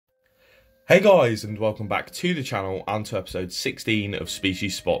Hey guys, and welcome back to the channel and to episode 16 of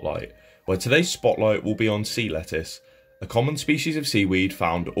Species Spotlight, where today's spotlight will be on sea lettuce, a common species of seaweed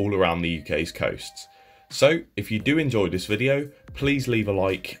found all around the UK's coasts. So if you do enjoy this video, please leave a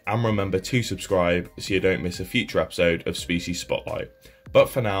like and remember to subscribe so you don't miss a future episode of Species Spotlight. But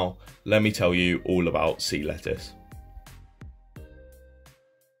for now, let me tell you all about sea lettuce.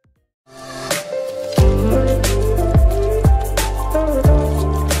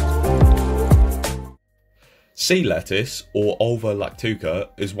 Sea lettuce, or Ulva lactuca,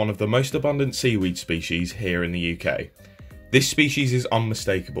 is one of the most abundant seaweed species here in the UK. This species is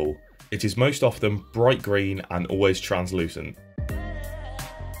unmistakable. It is most often bright green and always translucent.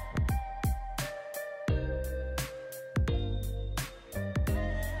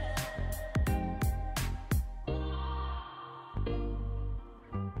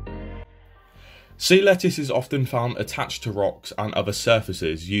 Sea lettuce is often found attached to rocks and other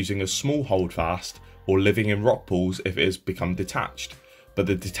surfaces using a small holdfast or living in rock pools if it has become detached, but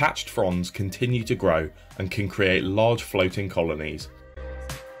the detached fronds continue to grow and can create large floating colonies.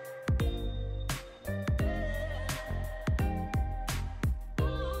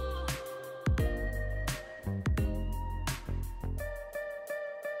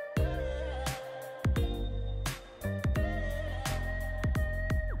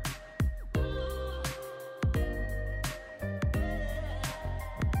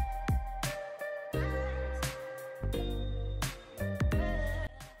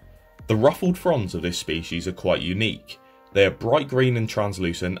 The ruffled fronds of this species are quite unique. They are bright green and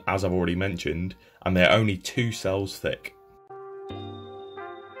translucent, as I've already mentioned, and they are only 2 cells thick.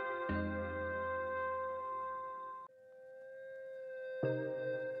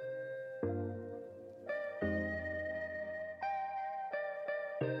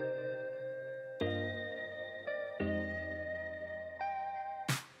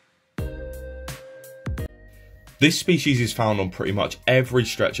 This species is found on pretty much every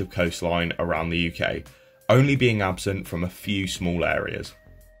stretch of coastline around the UK, only being absent from a few small areas.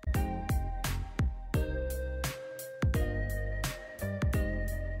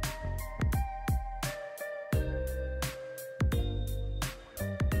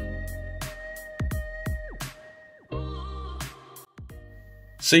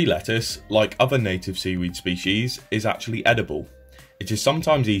 Sea lettuce, like other native seaweed species, is actually edible. It is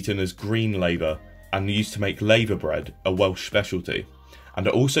sometimes eaten as green laver and used to make laver bread, a Welsh specialty, and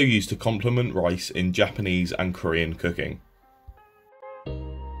are also used to complement rice in Japanese and Korean cooking.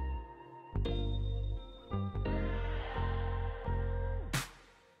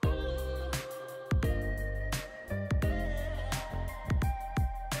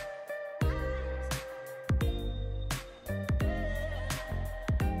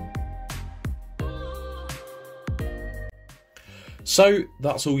 So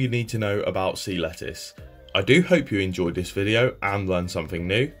that's all you need to know about sea lettuce. I do hope you enjoyed this video and learned something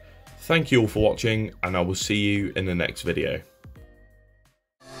new. Thank you all for watching, and I will see you in the next video.